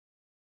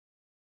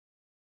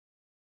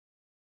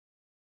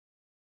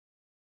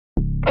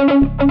ঘটনা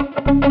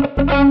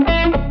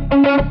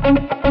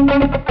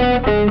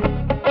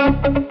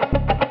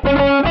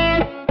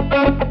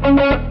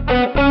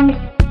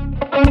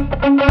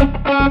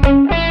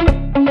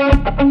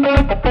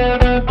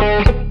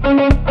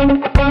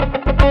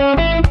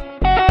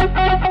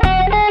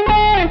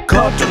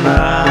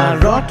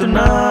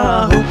রটনা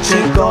হচ্ছে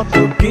কত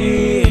কি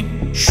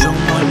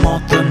সময়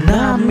মতো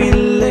না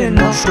মিললে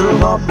নষ্ট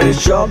হবে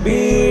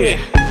সবই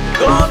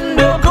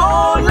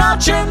গন্ডগোল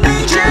আছে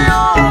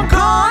নিজেও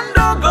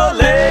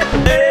গন্ডগোলে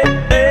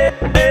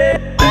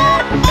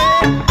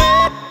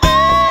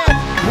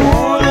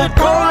ভুল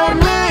করে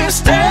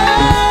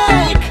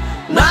মিস্টেক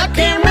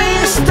নাকি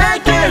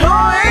মিস্টেকে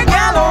হয়ে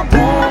গেল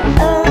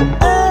ভুল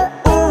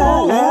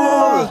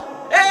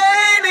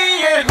এই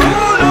নিয়ে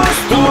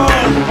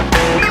হুলস্থুল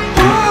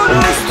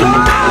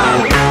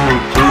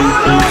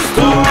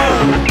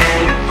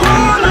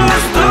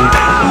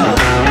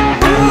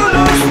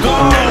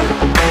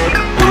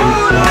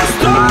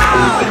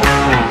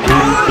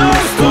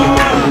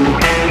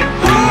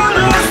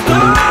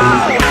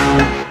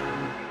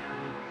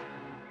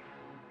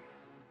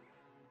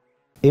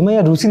এই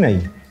মাইয়া রুচি নাই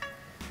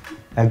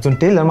একজন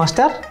টেইলার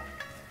মাস্টার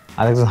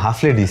আর একজন হাফ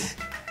লেডিস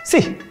সি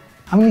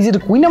আমি নিজের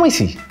কই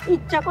নামাইছি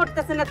ইচ্ছা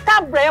করতেছে না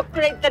তাবড়া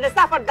করে ইত্যাদি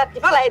সাফার দাঁতি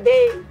ফেলাই দে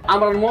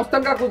আমার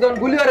মস্তান কাকু যখন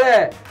গুলি করে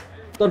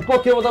তোর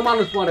পক্ষে মতো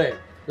মানুষ মরে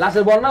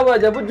লাশের বন্যা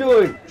বয়ে যায়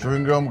বুঝুই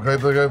চুইংগাম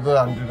খাইতে খাইতে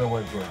আংটিটা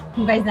বাইর করে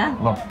ভাইজান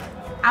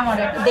আমার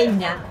একটা দেই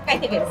না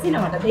খাইতে গেলে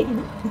সিনেমাটা দেখি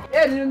এ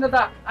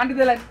নিরঞ্জনদা আন্টি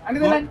দিলেন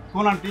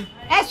কোন আন্টি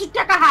এ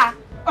সুট্টা কাহা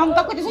অঙ্ক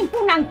কইতেছেন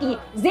কোন আংটি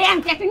যে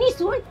আংটি একটা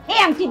নিছুন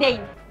এই আংটি দেই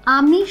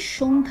আমি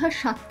সন্ধ্যা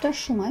 ৭টার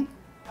সময়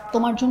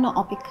তোমার জন্য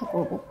অপেক্ষা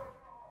করব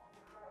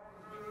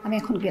আমি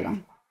এখন গেলাম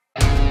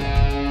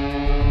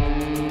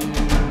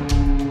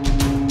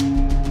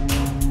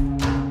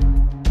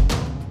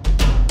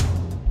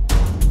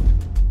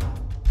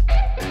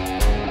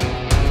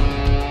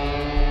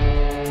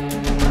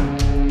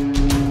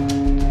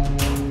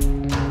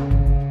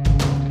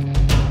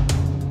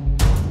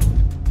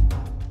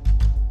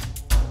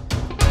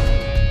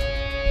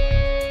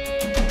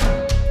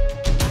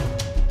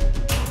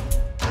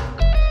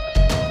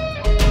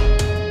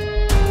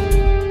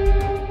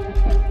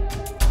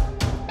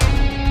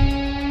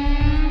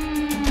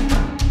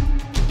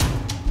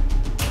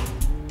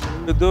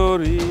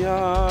দরিয়া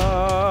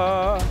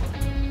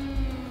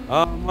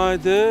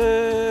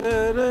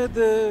আমাদের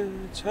দে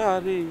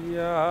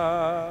ছাড়িয়া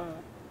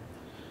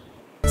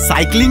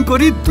সাইক্লিং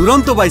করি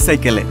দুরন্ত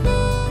বাইসাইকেলে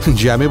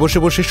জ্যামে বসে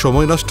বসে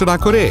সময় নষ্ট না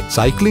করে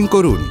সাইক্লিং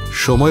করুন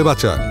সময়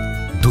বাঁচান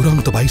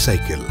দুরন্ত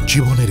বাইসাইকেল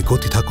জীবনের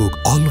গতি থাকুক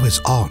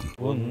অলওয়েজ অন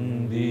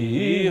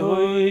বন্দি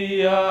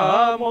হইয়া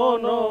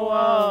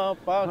মনোয়া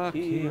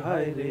পাখি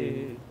হায়রে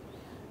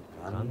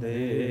কান্দে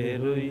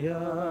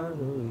রইয়া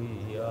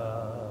রইয়া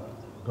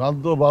গান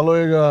তো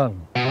ভালোই গান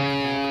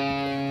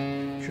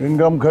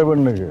চুইংগাম খাইবেন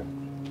নাকি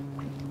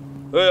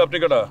এই আপনি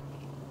কাটা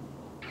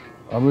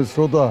আমি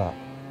শ্রোতা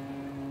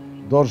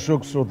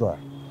দর্শক শ্রোতা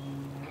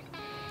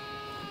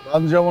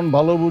গান যেমন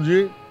ভালো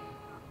বুঝি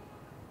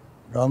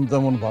গান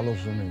তেমন ভালো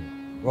শুনি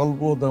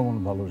গল্পও তেমন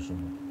ভালো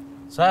শুনি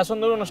ছায়া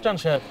সুন্দর অনুষ্ঠান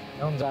শেষ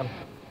এখন যান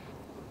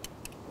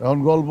এখন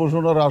গল্প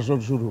শোনার আসর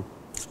শুরু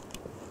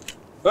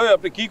এই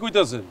আপনি কি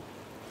কইতাছেন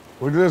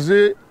কইতেছি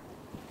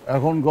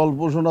এখন গল্প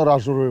শোনার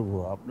আসর হইব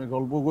আপনি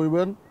গল্প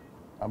কইবেন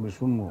আমি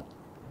শুনবো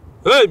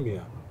এই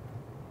মিয়া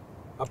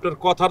আপনার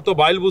কথার তো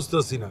বাইল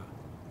বুঝতেছি না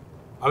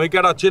আমি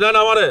কেডা চিনেন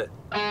আমারে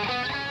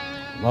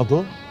না তো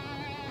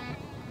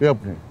কে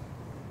আপনি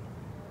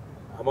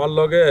আমার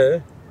লগে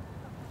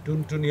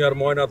টুনটুনি আর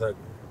ময়না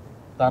থাকে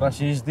তারা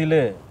শীষ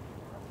দিলে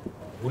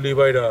গুলি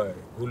বাইরায়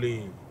গুলি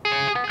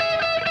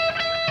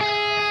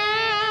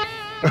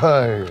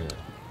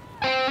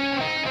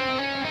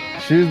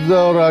শীত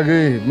যাওয়ার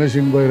আগেই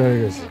মেশিন বাইরে হয়ে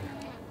গেছে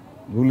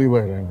গুলি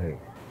বাইরে নেই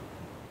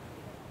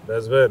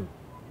বেচবেন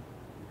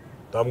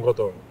দাম কত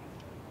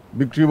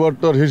বিক্রি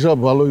বার্তার হিসাব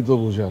ভালোই তো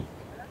বুঝান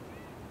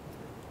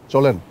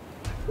চলেন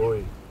ওই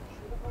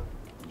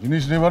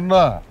জিনিস নেবেন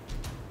না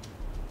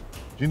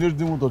জিনিস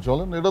দিমু তো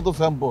চলেন এটা তো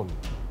স্যাম্পল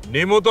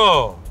নিমু তো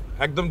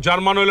একদম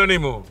জার্মান হইলে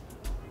নিমু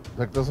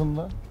দেখতেছেন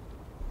না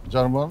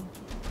জার্মান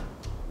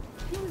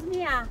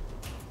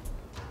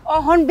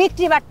অহন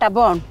বিক্রি বাট্টা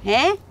বন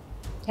হ্যাঁ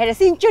হেরে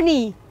সিনচুনি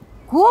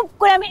খুব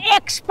করে আমি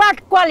এক্সপার্ট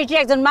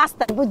কোয়ালিটির একজন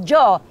মাস্টার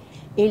বুঝছো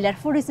এইলার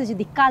পরিচয়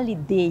যদি কালি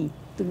দেই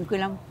তুমি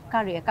কইলাম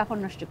কারো কাপড়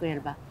নষ্ট করে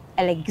আরবা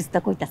এলাগিস্তা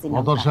কইতাছি না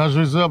কথা শেষ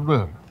হইছে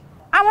আপনার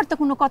আমার তো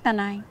কোনো কথা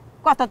নাই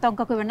কথা তো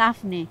অঙ্ক কইবেন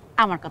আপনি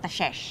আমার কথা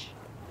শেষ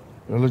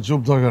তাহলে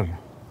চুপ থাকেন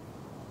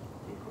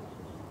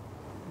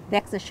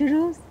দেখছো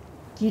সুরুজ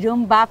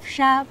কিরম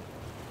বাপসাপ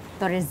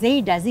তোরে যেই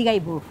ডাজি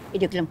গাইবো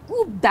এটা কইলাম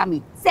খুব দামি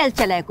সেল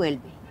চালায়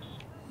কইলবে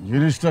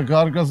জিনিসটা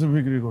কার কাছে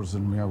বিক্রি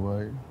করছেন মিয়া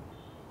ভাই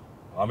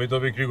আমি তো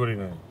বিক্রি করি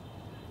নাই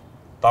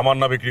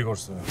তামান্না বিক্রি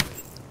করছে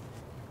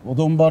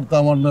প্রথমবার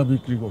তামান্না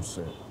বিক্রি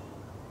করছে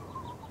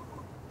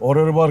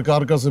পরের বার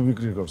কার কাছে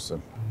বিক্রি করছেন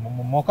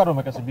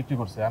মকারমের কাছে বিক্রি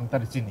করছে আমি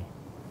তার চিনি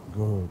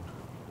গুড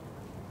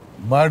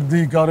মার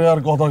দি কারে আর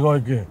কথা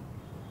কয় কে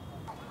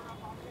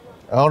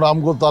এখন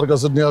আমগো তার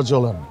কাছে নিয়ে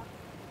চলেন,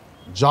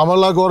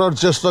 ঝামেলা করার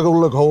চেষ্টা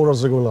করলে খবর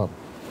আছে গোলাম।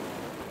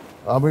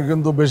 আমি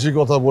কিন্তু বেশি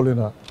কথা বলি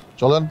না।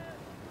 চলেন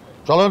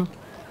চলেন,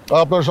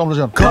 আপনার সামনে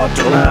যান।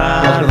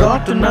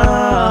 ঘটনা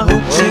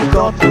হচ্ছে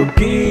কত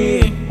কি,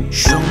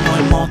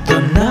 সময় মতো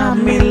না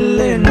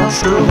মিললে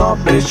নষ্ট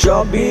হবে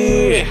সবই।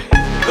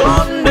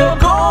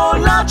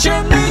 গন্ডগোল আছে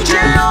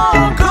নিচে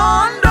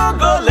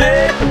গন্ডগোলে।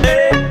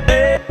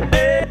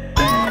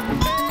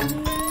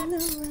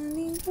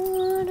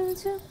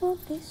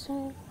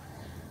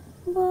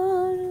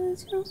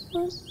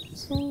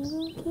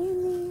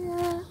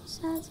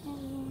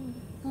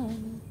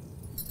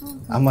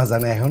 আম্মা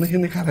জানে এখন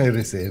এখানে খারাপ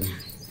রয়েছেন।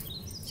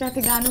 সাথে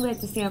গানও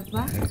গাইতেছি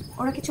আব্বা।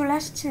 ওরা কি চলে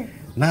আসছে?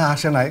 না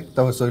আসে নাই,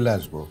 তবে চলে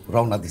আসবো,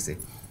 রওনা দিছে।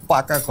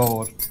 পাকা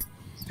খবর।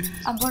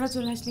 আব্বারা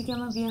চলে আসলে কি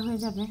আমার বিয়ে হয়ে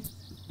যাবে?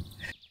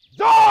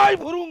 জয়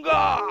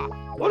ভুরুঙ্গা,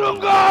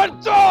 ভুরুঙ্গার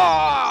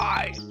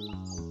জয়।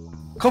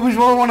 খবিস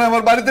বাবা মনে হয়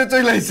আমার বাড়িতে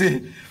চলে আইছে।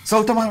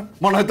 চল, তোমার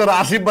মনে হয় তোরা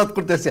আশীর্বাদ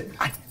করতেছে।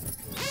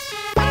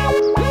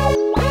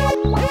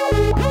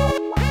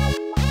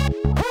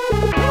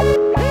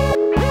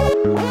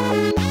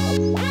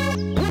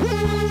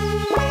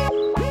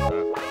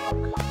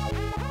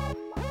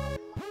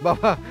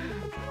 বাবা,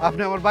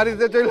 আপনি আমার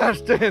বাড়িতে চলে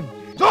আসছেন।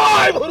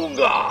 জয়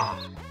ভুরুঙ্গা।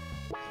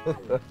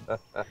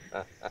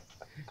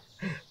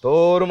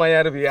 তোর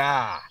মায়ের বিয়া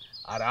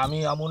আর আমি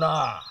আমুনা।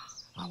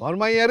 আমার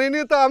মাইয়ারে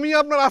নিয়ে তো আমি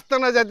আপনার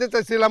আস্তানা যাইতে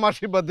চাইছিলাম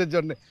আশীর্বাদের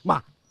জন্য। মা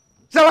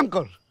সালাম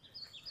কর।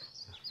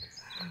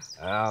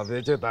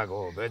 বেঁচে থাকো,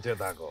 বেঁচে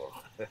থাকো।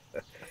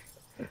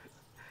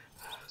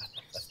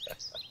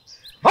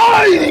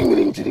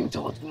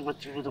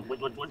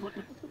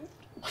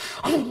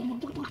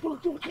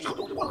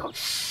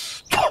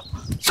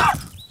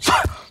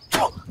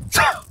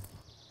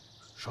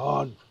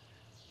 শোন,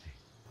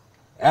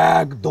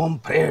 একদম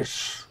ফ্রেশ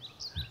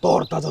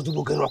তোর তাজা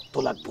যুবকের রক্ত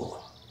লাগবো।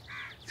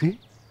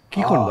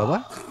 কি কোন বাবা?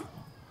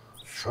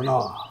 শোনো,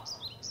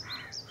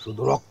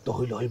 শুধু রক্ত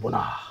হইলে হইব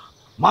না,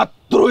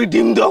 মাত্রই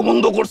ডিম দেওয়া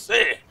বন্ধ করছে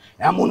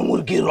এমন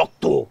মুরগির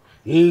রক্ত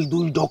এই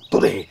দুই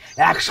ডক্টরে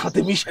একসাথে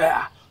মিশে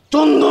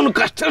চন্দন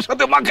কাষ্ঠের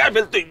সাথে মাখায়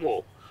ফেলতে হইব।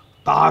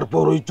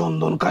 তারপর ওই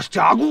চন্দন কাষ্ঠে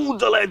আগুন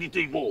জ্বালায় দিতে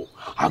হইব।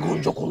 আগুন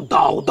যখন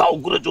দাও দাও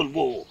করে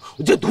জ্বলবো,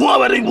 যে ধোঁয়া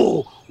বেরোইব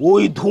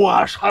ওই ধোঁয়া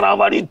সারা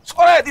বাড়ি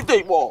ছড়ায় দিতে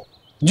হইব।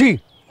 জি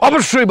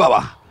অবশ্যই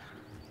বাবা।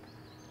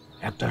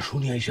 একটা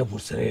শুনি আইসা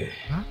পড়ছে রে,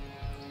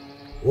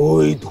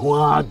 ওই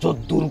ধোঁয়া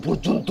যদ্দূর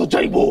পর্যন্ত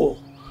যাইব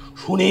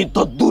শুনি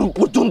তদ্দূর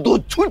পর্যন্ত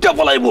ছুঁটা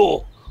ফলাইব।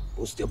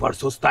 বুঝতে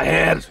পারছস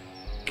তাহের?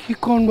 কি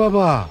কোন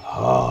বাবা?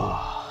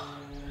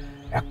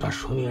 একটা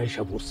শুনি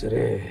আইসা পড়ছে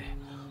রে,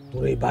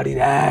 তোর এই বাড়ির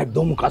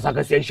একদম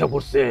কাছাকাছি আইসা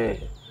পড়ছে।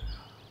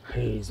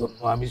 এই জন্য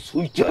আমি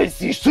সুইচে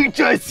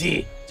আইছি।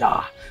 যা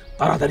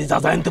তাড়াতাড়ি যা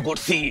জানতে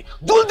করছি,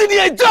 জলদি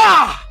নিয়ে আয়, যা।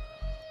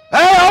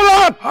 এই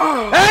আওলাদ,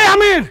 এই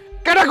আমির,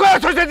 কেডা কই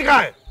আছস এদিকে?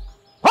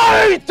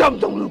 এই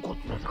চামচামুর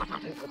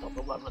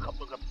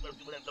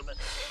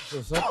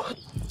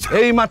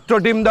এই মাত্র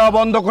ডিম দেওয়া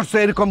বন্ধ করছে,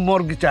 এরকম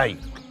মুরগি চাই।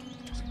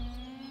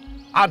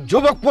 আর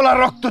যুবক পোলার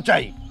রক্ত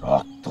চাই।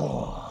 রক্ত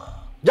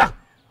যা,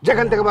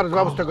 যেখান থেকে পারস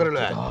ব্যবস্থা করে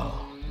লয়।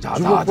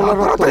 যুবক পোলার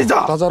রক্ত,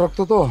 তাজা রক্ত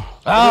তো,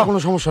 কোনো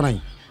সমস্যা নাই।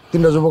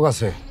 3টা যুবক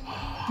আছে।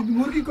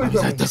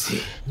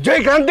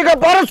 যেখান থেকে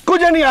পারস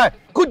খুঁজে নিয়ে আয়,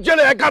 খুঁজে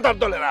নিয়ে কাতার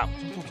দলেরা।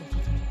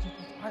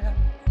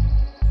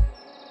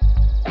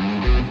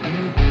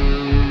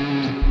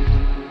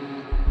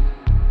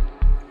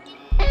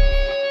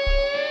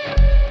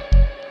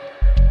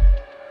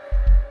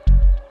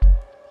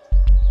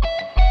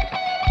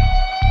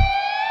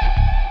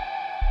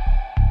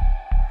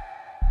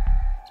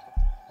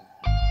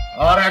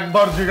 আর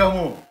একবার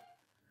জিগামু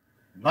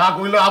না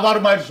কইলে আবার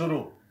মাইর শুরু।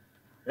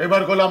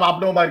 এবার কইলাম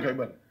আপনিও মাইর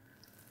খাইবেন।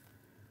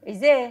 এই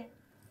যে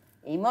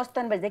এই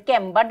মস্তান ভাই যে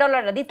কেম্বার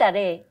ডলারটা দিতা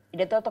রে,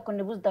 এটা তো তখন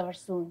বুঝতে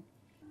পারছুন।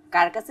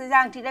 কার কাছে যে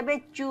আংটিটা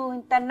বেচুন,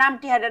 তার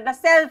নামটি হাডাটা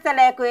সেল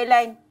সেলায়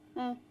কইলাইন।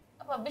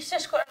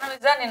 বিশ্বাস করেন আমি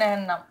জানি না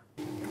এর নাম।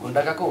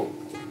 কোনটা কাকু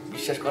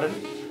বিশ্বাস করেন?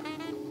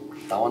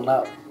 তাওয়ার না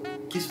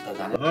কিছুটা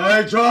জানে।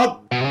 এই চুপ!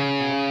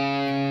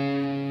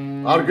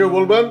 আর কেউ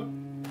বলবেন?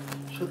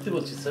 সত্যি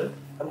বলছি স্যার,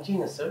 আমি চিনি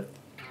না স্যার।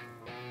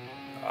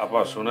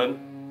 আপা শোনেন,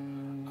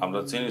 আমরা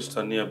জিনিসটা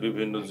নিয়ে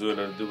বিভিন্ন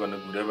জুয়েলারি দোকানে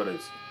ঘুরে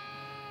বেড়াইছি,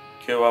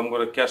 কেউ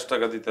আমগরে ক্যাশ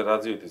টাকা দিতে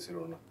রাজি হইতেছিল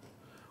না।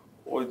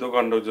 ওই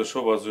দোকানটা যে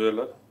শোভা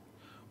জুয়েলার,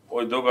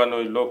 ওই দোকানে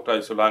ওই লোকটা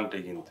আইছিল আংটি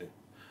কিনতে।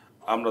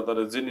 আমরা তার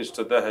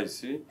জিনিসটা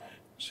দেখাইছি,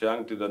 সে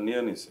আংটিটা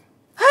নিয়ে নিছে,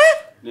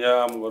 নিয়ে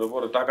আমগরে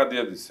পরে টাকা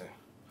দিয়ে দিছে।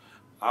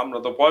 আমরা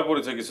তো পয়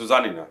পড়েছে কিছু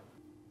জানি না।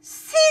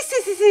 C C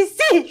C C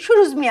C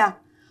Suruj মিয়া,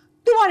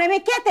 তোমার আমি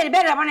কেতের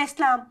বেড়া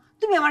বানাইছিলাম,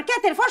 তুমি আমার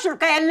কেতের ফসল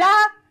খাইলা।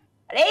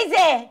 আর এই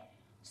যে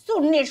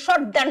সুন্নির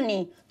সর্দারনি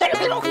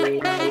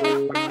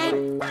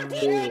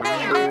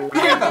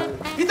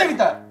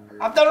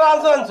আপনারা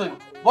আনছেন আনছেন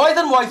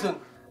বয়সন বয়সন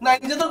না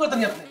নিজে তো করতেন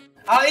আপনি।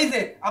 আর এই যে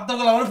আপনার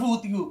গলা আমার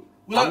ফুটি গু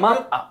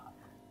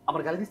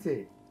আমার গালি দিচ্ছে।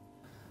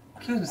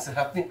 কি হচ্ছে স্যার,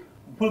 আপনি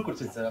ভুল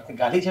করছেন স্যার। আপনি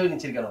গালি হিসাবে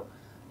নিচ্ছেন কেন?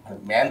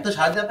 ম্যান তো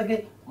সাহায্যে আপনাকে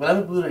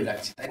গোলামি পুরোই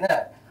লাগছে, তাই না?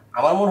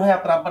 আমার মনে হয়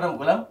আপনার আব্বার নাম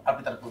গোলাম,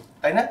 আপনি তার পুত্র,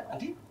 তাই না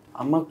আন্টি?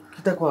 আম্মা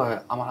কিতা কয়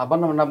আমার আব্বার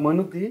নাম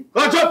মইনুদ্দি।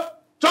 চুপ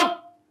চুপ,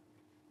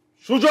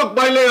 সুযোগ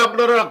পাইলে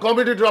আপনারা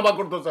কমেডি ড্রামা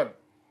করতেছেন।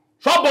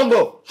 সব বন্ধ,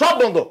 সব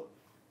বন্ধ।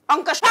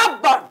 অঙ্ক সব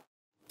বড়।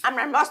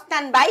 আমার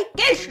মস্তান ভাই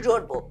কে শুরু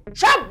করবো?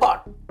 সব বড়।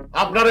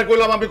 আপনারে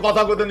কইলাম আমি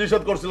কথা কইতে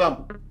নিষেধ করছিলাম,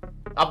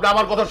 আপনি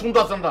আমার কথা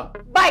শুনতেছেন না।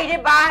 বাইরে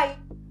ভাই,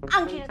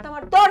 আংটিটা তো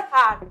আমার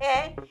দরকার।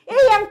 হ্যাঁ,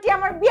 এই আংটি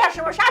আমার বিয়ার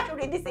সময়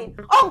শাশুড়ি দিছি।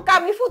 অঙ্ক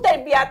আমি ফুতের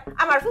বিয়াত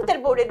আমার ফুতের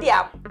বউরে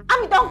দিয়াম।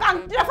 আমি তো অঙ্ক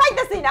আংটিটা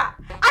পাইতেছি না।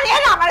 আরে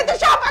এরা আমারে তো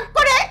সব এক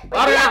করে।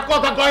 আরে এক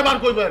কথা কয়বার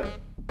কইবেন?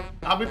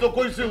 আমি তো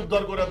কইছি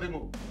উদ্ধার করে দিব।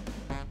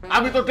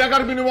 আমি তো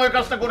টাকার বিনিময়ে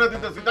কাজটা করে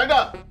দিতেছি, তাই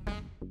না?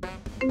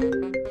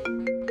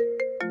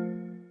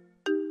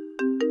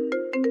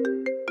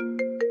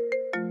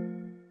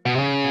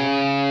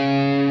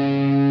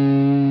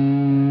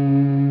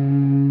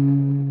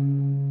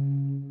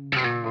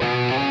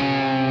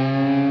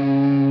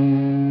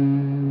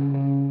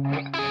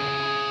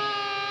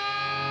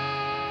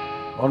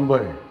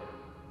 ভাই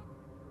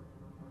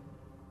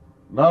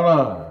না না,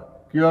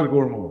 কি আর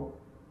করবো,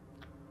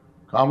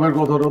 কামের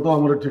কথাটা তো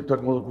আমার ঠিকঠাক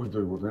মতো কইতে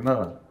হইব, তাই না?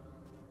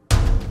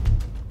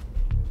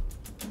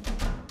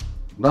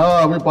 না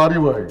আমি পারি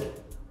ভাই,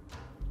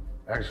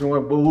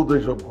 একসময় বহুত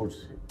এইসব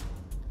করছি,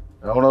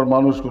 এখন আর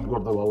মানুষ খুন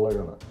করতে ভালো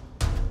লাগে না।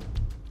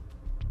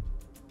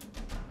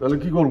 তাহলে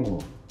কি করবো?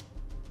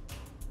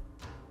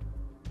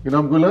 কি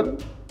নাম কইলেন?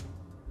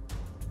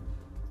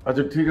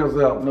 আচ্ছা ঠিক আছে,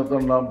 আপনার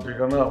তার নাম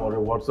ঠিকানা আমার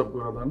হোয়াটসঅ্যাপ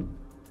করে দেন।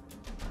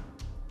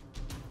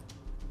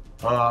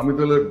 হ্যাঁ আমি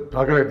তাহলে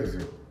ঢাকায়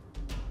দিছি,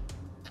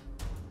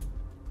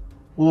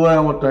 পুরাই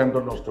আমার টাইমটা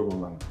নষ্ট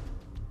করলাম।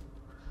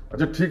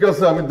 আচ্ছা ঠিক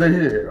আছে, আমি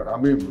দেখি,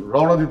 আমি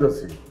রওনা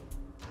দিতেছি।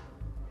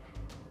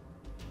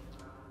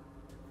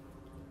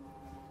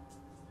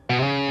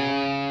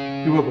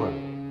 কি ব্যাপার,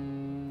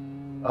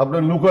 আপনি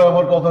লুকায়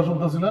আমার কথা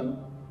শুনতেছিলেন?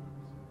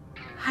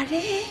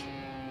 আরে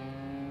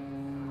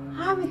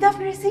আমি তো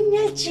আপনার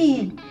সিগন্যালছি।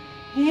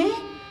 হ্যাঁ,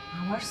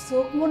 আমার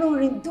চোখ মনে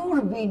হয়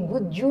দূরবীন,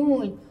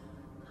 বুঝুন।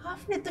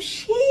 আপনি তো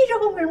সেই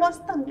রকমের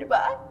মস্তান রে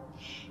ভাই।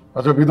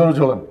 আচ্ছা ভিতরে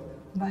চলেন।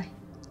 ভাই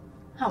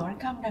আমার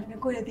কামটা আপনি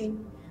করে দিন।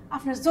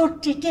 আপনার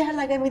জোরটি টেহা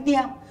লাগে আমি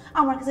দিয়াম।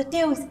 আমার কাছে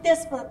টেহ হয়েছে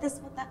তেজপাতা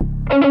তেজপাতা।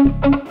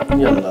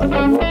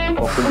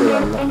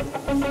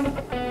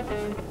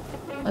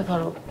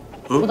 ভালো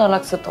ক্ষুধা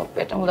লাগছে তো,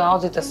 পেটের মধ্যে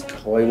আওয়াজ হইতেছে।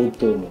 সবাই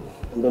মুক্ত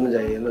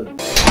যাই এলো।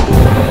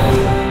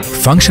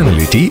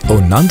 ফাংশনালিটি ও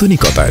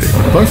নান্দনিকতার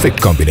পারফেক্ট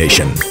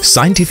কম্বিনেশন,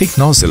 সায়েন্টিফিক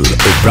নজল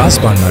ও ব্রাস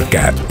বার্নার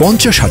ক্যাপ,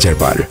 50,000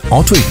 বার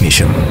অটো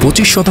ইগনিশন,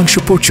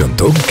 25% পর্যন্ত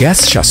গ্যাস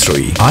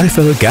সাশ্রয়ী,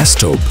 আরএফএল গ্যাস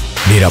স্টোভ,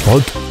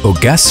 নিরাপদ ও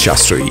গ্যাস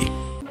সাশ্রয়ী।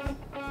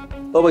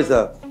 ও ভাইসা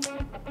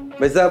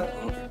ভাইসা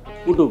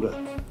উঠুকা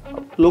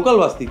লোকাল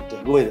বাস্তিকটা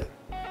গোয়েরা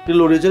তুই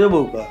লড়ে চলে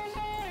বউকা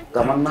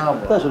তামান্না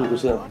তা শুরু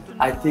করছি।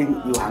 I think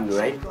you hungry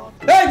right?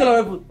 এই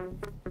গোলামের পুত,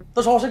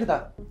 তোর সমস্যা কি তা?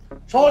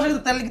 সমস্যা কি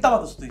তেল কি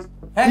তামাতস তুই?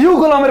 ইউ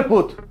গোলামের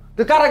পুত,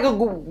 তুই কার আগে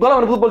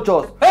গোলামের পুত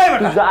বলছস?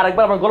 তুই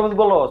আরেকবার আমার গোলামের পুত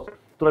বলছস,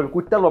 তোর আমি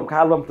কুইতালবাম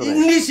খাইলাম তোর।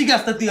 ইংলিশ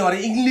শিখাস্তা তুই আমার,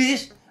 ইংলিশ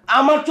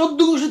আমার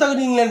 14 বছর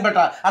থাকি ইংল্যান্ড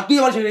বেটা, আর তুই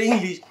আমার সাথে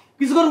ইংলিশ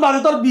কিছুক্ষণ বাদে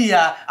তোর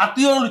বিয়া, আর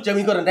তুই আমার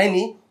লুচ্চামি করেন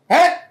তাইনি?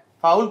 হ্যাঁ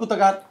ফাউল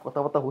কোথাকার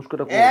কথা হুশ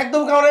করে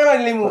একদম কামড়াই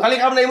মারলি মু, খালি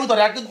কামড়াই মু তোর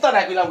একদম তো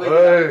না কইলাম।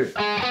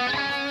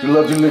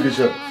 চিল্লা চিল্লি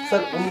কিসের?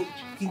 স্যার উনি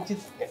কিঞ্চিত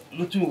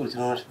লুচ্চামি করছেন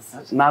আমার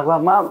সাথে। না গো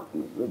মা,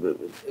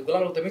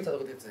 গোলাম তো মিথ্যা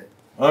কথা কইতেছে।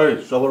 এই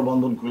সবার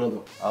বন্ধন খুলে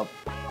দাও।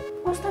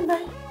 মস্তান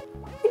ভাই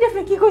এটা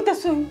আপনি কি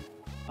কইতাছেন?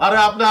 আরে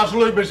আপনি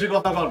আসলেই বেশি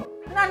কথা কন।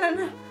 না না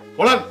না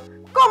বলেন।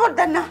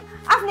 খবরদার না,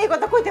 আপনি এই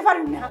কথা কইতে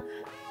পারেন না।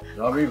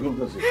 আমি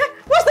খুলতেছি।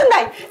 মস্তান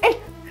ভাই এই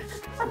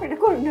আপনি এটা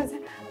করুন না,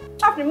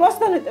 আপনি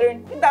মস্তান হইতে পারেন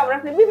কিন্তু আমরা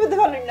আপনি বিপদে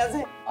ফেলেন না। যে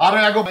আরে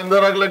এগো বেঁধে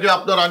রাখলে কি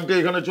আপনার আংটি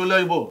এখানে চলে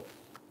আইবো?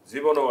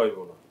 জীবনও আইব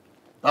না।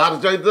 তার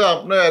চাইতে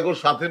আপনি এগো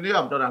সাথে নিয়ে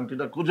আপনার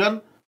আংটিটা খুঁজেন,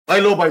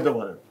 পাইলেও পাইতে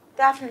পারেন।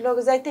 তা আপনি লোক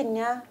যাইতেন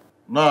না?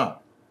 না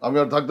আমি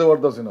আর থাকতে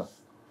পারতাছি না।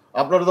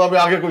 আপনার তো আমি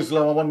আগে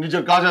কইছিলাম আমার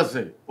নিজের কাজ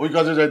আছে, ওই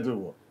কাজে যাইতে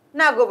হইব।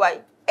 না গো ভাই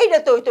এইটা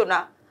তো হইতো না।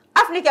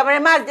 আপনি কি আমার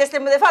মাছ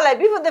দেশের মধ্যে ফেলাই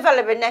বিপদে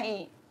ফেলাবেন নাহি?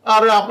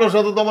 আরে আপনার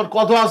সাথে তো আমার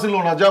কথা ছিল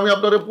না যে আমি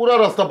আপনারে পুরো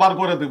রাস্তা পার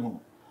করে দেব।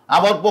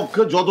 আমার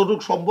পক্ষে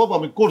যতটুকু সম্ভব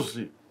আমি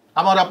করছি,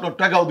 আমার আপনার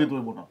টাকাও দিতে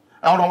হইব না।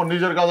 এখন আমার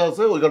নিজের কাজ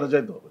আছে, ওইখানে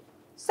যাইতে হবে।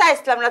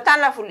 চাইছিলাম না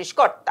টানা পুলিশ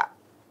কর্তা,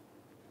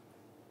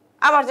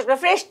 আমার তো একটা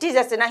প্রেস্টিজ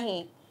আছে নাহি।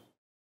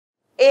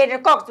 এর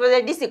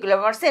কক্সবাজার ডিসি গুলো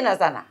আমার চেনা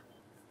জানা।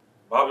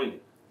 ভাবি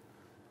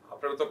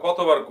আপনারা তো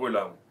কতবার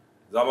কইলাম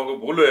যে আমাকে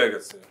ভুল হয়ে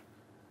গেছে,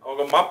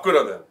 আমাকে মাফ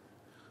করে দেন।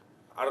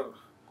 আর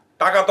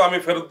টাকা তো আমি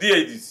ফেরত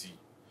দিয়েই দিছি,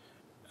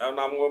 এখন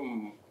আমাকে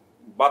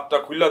বাতটা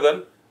খুইলা দেন,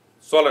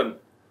 চলেন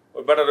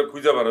ওই বেটাটা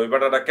খুঁজে পারে, ওই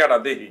বেটাটা কেডা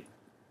দেখি।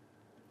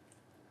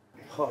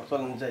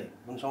 চলেন যাই,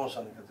 কোন সমস্যা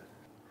নেই।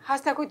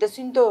 হাসতা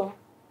কইতেছিন তো?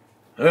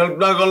 হেল্প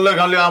না করলে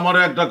খালি আমারে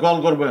একটা কল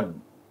করবেন,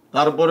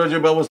 তারপরে যে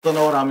ব্যবস্থা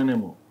নেওয়ার আমি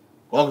নেব।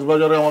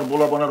 কক্সবাজারে আমার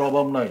পোলাপানের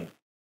অভাব নাই,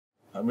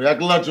 আমি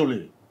একলা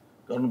চলি,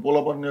 কারণ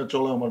পোলাপান নিয়ে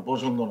চলা আমার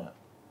পছন্দ না।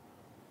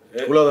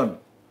 খুলে দেন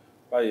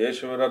ভাই,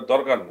 এইসবের আর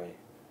দরকার নেই।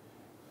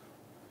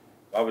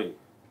 ভাবি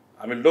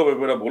আমি লোভে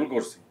পড়ে ভুল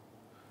করছি,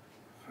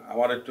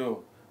 আমার একটু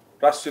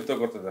প্রায়শ্চিত্ত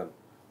করতে দেন,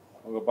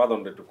 আমাকে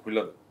বাদনটা একটু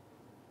খুলে দেন।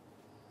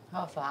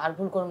 হ্যাঁ আর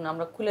ভুল করুন না,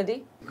 আমরা খুলে দিই।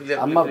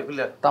 আম্মা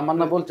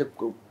তামান্না বলছে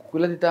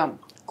খুলে দিতাম।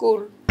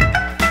 কুল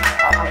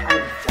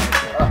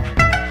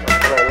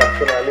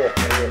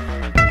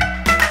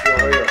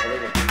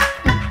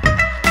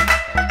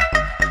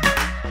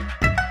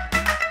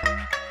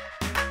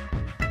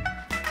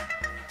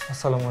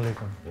আসসালামু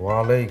আলাইকুম।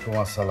 ওয়ালাইকুম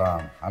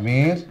আসসালাম।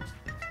 আমির,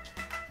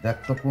 দেখ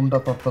তো কোনটা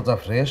তত্ত্বটা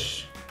ফ্রেশ।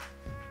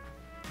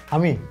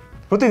 আমি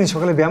প্রতিদিন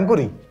সকালে ব্যায়াম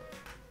করি।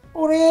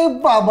 ওরে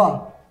বাবা,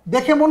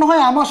 দেখে মনে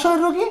হয় আমার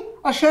শরীর রোগী,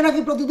 আর সে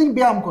নাকি প্রতিদিন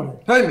ব্যায়াম করে।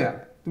 হ্যাঁ মিয়া,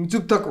 তুমি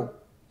চুপ থাকো,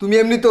 তুমি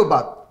এমনিতেও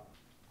বাদ।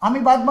 আমি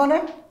বাদ মানে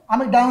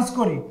আমি ডান্স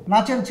করি,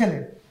 নাচের ছেলে।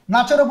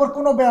 নাচের ওপর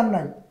কোনো ব্যায়াম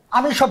নাই,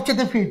 আমি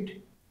সবচেয়ে ফিট।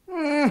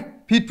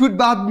 ফিটফুট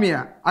বাদ মিয়া,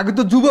 আগে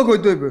তো যুবক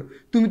হইতে হইবে,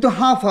 তুমি তো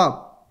হাফ হাফ।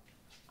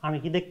 আমি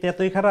কি দেখতে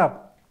এতই খারাপ?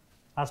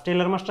 আজ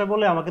টেইলার মাস্টার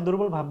বলে আমাকে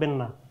দুর্বল ভাববেন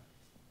না।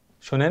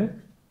 শোনেন,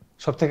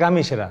 সব থেকে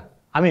আমি সেরা,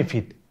 আমি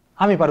ফিট,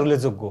 আমি পারুলের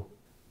যোগ্য।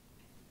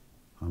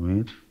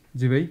 আমির।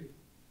 জি ভাই।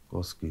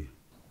 কস কি?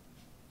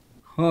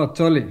 হ্যাঁ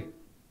চলে।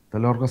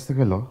 তাহলে ওর কাছ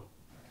থেকে লো।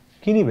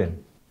 কি নিবেন?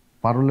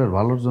 পারুলের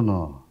ভালোর জন্য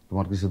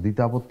তোমার কিছু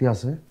দিতে আপত্তি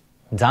আছে?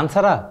 জান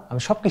ছাড়া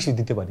আমি সব কিছু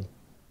দিতে পারি।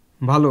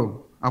 ভালো,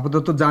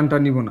 আপাতত জানটা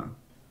নিব না।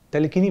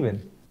 তাহলে কি নিবেন?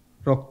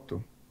 রক্ত।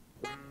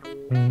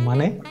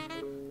 মানে?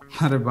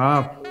 আরে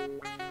বাপ,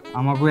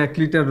 আমাকে 1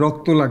 লিটার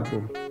রক্ত লাগবে।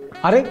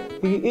 আরে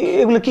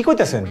এগুলো কি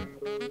কইতাছেন?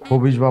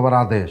 হবিজ বাবার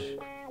আদেশ।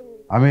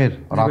 আমির,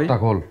 রাতটা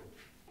খোল।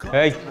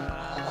 এই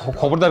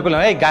খবরদার কইলাম,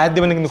 এই গায়ে হাত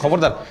দিবেন না কিন্তু,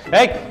 খবরদার।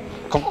 এই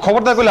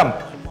খবরদার কইলাম,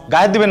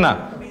 গায়ে হাত দিবেন না।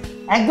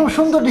 একদম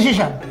সুন্দর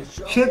ডিসিশন।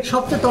 সে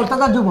সবচেয়ে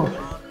তরতাজা যুবক।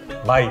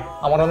 ভাই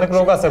আমার অনেক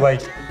রোগ আছে ভাই,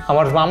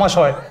 আমার আমাশ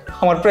হয়,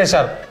 আমার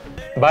প্রেসার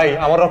ভাই,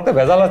 আমার রক্তে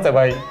ভেজাল আছে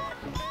ভাই।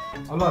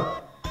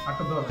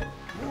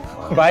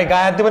 ভাই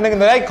গায়ে হাত দিবেন না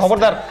কিন্তু, এই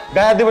খবরদার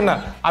গায়ে হাত দিবেন না।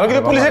 আমি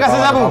কিন্তু পুলিশের কাছে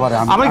যাবো,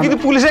 আমি কিন্তু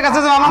পুলিশের কাছে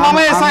যাবো। আমার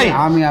মামা এসআই।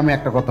 আমি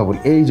একটা কথা বলি,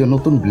 এই যে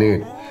নতুন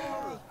ব্লেড,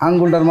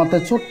 আঙ্গুলটার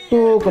মাথায় ছোট্ট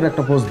করে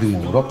একটা পোজ দিব,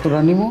 রক্তটা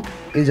নিমো,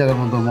 এই জায়গার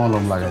মধ্যে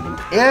মলম লাগাই দিব,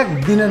 1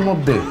 দিনের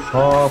মধ্যে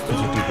সব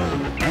কিছু ঠিক হয়ে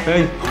যাবে।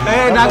 এই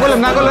এই না গো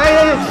না গো, এই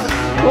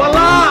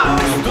ওয়াল্লা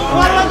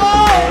ওয়াল্লা গো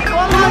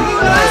ওয়াল্লা কি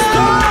করে?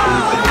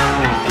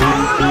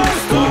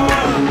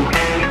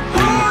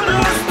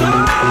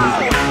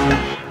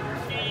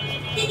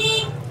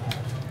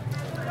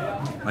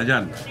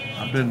 ভাইজান,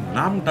 আপনার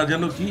নামটা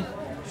যেন কি?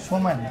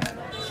 সোমেন।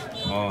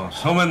 ও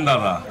সোমেন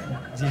দাদা।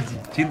 জি জি।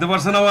 চিনতে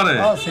পারছেন আমারে?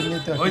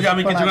 ওই যে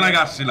আমি কিছুক্ষণ আগে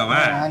আসছিলাম।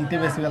 হ্যাঁ, আন্টি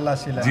বেসিবেলা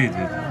আসছিলাম। জি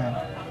জি।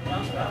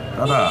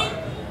 দাদা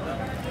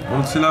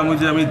বলছিলাম, ওই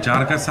যে আমি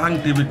যার কাছে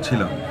আংটি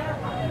বিকছিলাম,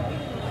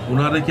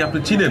 ওনারে কি আপনি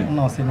চিনেন?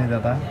 না চিনি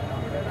দাদা,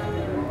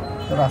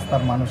 তো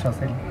রাস্তার মানুষ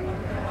আছে।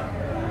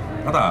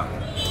 দাদা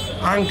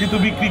আংটি তো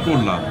বিক্রি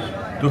করলাম,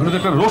 তো ওখানে তো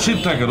একটা রসিদ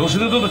থাকে,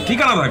 রসিদে তো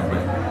ঠিকানা থাকবে,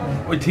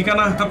 ওই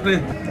ঠিকানা আপনি?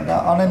 দাদা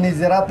অনেক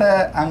নিজের হাতে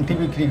আংটি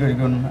বিক্রি করি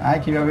গুন, আয়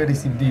কিভাবে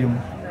রিসিভ দিম,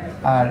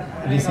 আর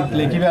রিসিভ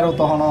লেখিবারও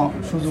তখনও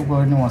সুযোগ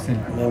হয়নি আছিল।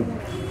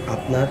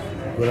 আপনার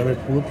গোলামের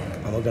পুত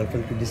আমার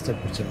গার্লফ্রেন্ডকে ডিস্টার্ব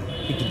করছে না,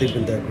 একটু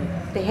দেখবেন দয়া করে।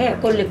 হ্যাঁ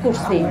করলে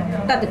করছে,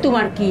 তাতে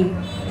তোমার কি?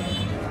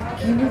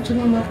 কি বলছেন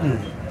আপনি?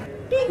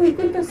 ঠিক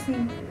কইতাছি,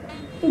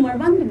 তোমার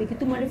বান্ধবী কি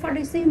তোমারে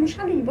ফাড়াইছে এমন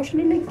শাড়ি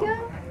বসনি নাকি?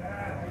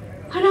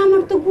 আর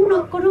আমার তো গুণ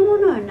করে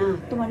মনে হয় না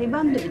তোমার এই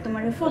বান্ধবী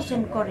তোমারে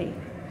পছন্দ করে।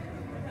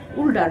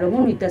 উল্টারও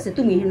মনে হইতাছে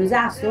তুমি হেন যে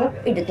আসো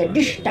এটাতে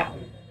ডিস্টার্ব।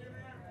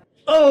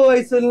 ও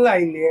আইসল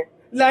লাইনে,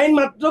 লাইন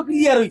মাত্র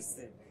ক্লিয়ার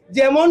হইছে,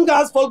 যেমন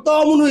গাছ ফল তো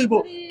অমন হইব,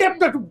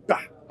 টেপটা টুপটা।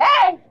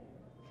 এই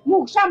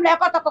মুখ সামলে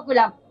কথা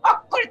কইলাম,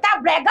 অক্ষরে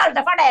তাবড়ে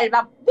গালটা ফাড়াইল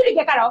বাপ দূরে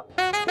কে কারো।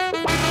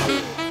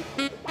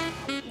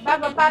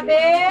 বাবা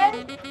পাবেল,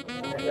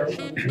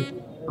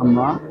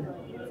 আম্মা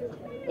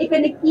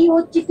এখানে কি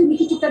হচ্ছে তুমি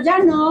কিছুটা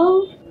জানো?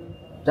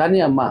 জানি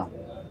আম্মা,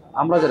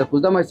 আমরা যারা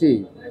খুঁজতাম আইছি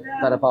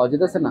তারা পাওয়া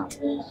যেতেছে না।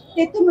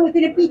 তুমি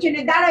ওখানে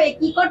পিছনে দাঁড়ায়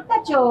কি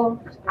করতেছো?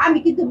 আমি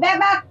কিন্তু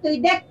বেবাক তুই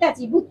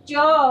দেখতাছি,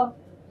 বুঝছো?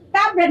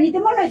 তাবড়ে নিতে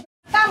মনে হয়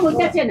কাম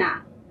হইতেছে না।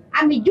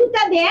 আমি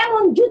জুতা দিয়ে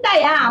এমন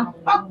জুতায়াম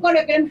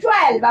অক্ষরে কেন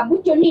সোয়াল বা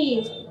বুঝছো নি?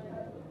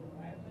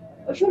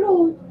 শুরু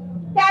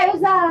তাইও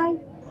যায়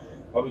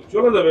আপনি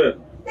চলে যাবে?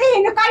 এই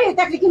না কারিয়ে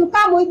থাকলে কিন্তু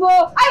কাম হইব।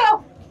 আয়ো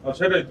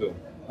সেটাই তো।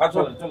 আচ্ছা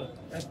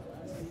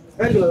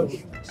চলো।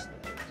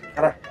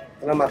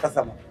 মাথা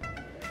সামা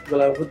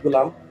গোলাম ফুট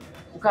গোলাম।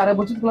 কারে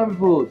বলছিস গোলামের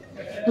ফুট?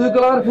 তুই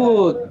গোলামের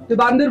ফুট, তুই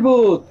বান্দির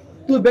ফুট,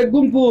 তুই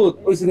বেগুম ফুট।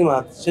 ওই সিনেমা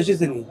শেষে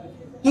সিনি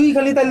তুই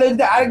খালি তাই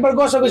আরেকবার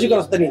ঘষাঘষি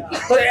করস তানি,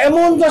 তোর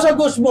এমন ঘষা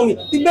ঘষবো আমি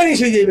তুই বেরিস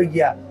হয়ে যাবে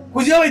গিয়া,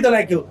 খুঁজে পাইতো না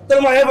কেউ, তোর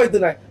মায়ে পাইতো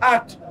না।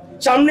 আট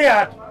সামনে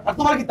আট। আর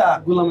তোমার কি তা?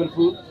 গোলামের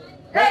ফুট।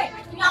 এই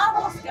তুমি আমার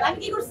বস আমি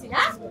কি করছি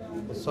না?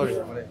 সরি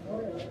মানে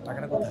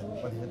টাকাটা কোথায়?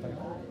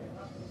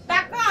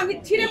 টাকা আমি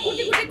ছিঁড়ে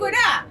কুটি কুটি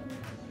কইরা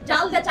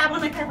জাল দিয়ে চা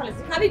বানাই খেয়ে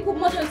ফেলেছি, খাবি, খুব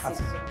মজা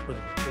হয়েছে।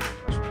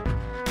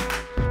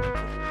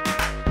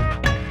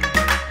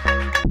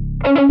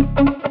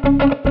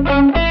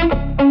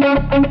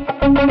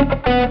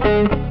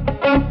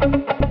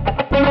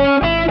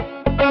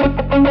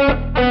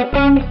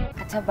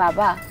 আচ্ছা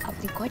বাবা,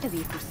 আপনি কয়টা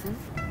বিয়ে করছেন?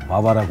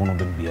 বাবারা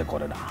কোনোদিন বিয়ে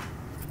করে না।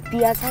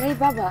 বিয়া ছাড়াই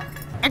বাবা?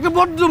 একটা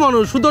ভদ্র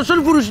মানুষ সুদর্শন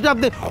পুরুষটা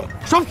আপনি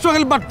সব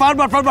সকালে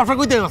বাটফার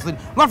কইতে গেছেন।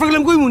 বাটফার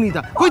গেলাম কই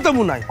মুনিতা কইতাম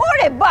নাই।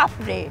 ওরে বাপ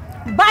রে,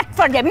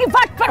 বাটফার আমি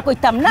বাটফার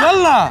কইতাম না,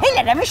 হেলে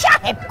আমি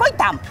সাহেব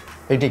কইতাম।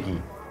 এটা কি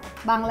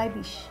বাংলায়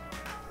বিষ?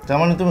 তার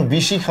মানে তুমি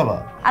বিষই খাবা?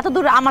 এত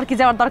দূর আমার কি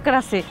যাওয়ার দরকার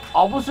আছে?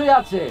 অবশ্যই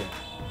আছে,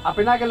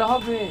 আপনি না গেলে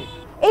হবে।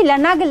 এইলা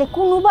না গেলে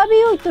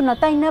কোনোভাবেই হইতো না,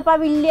 তাই না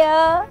পাবিল্লা?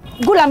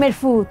 গোলামের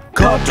ফুট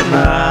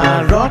ঘটনা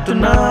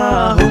রটনা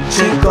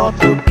হচ্ছে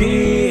কত কি,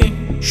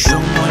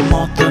 সময়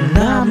মতো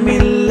না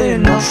মিললে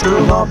নষ্ট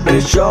হবে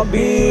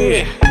সবই।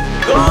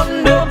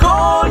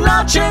 গন্ডগোল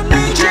আছে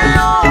নিচে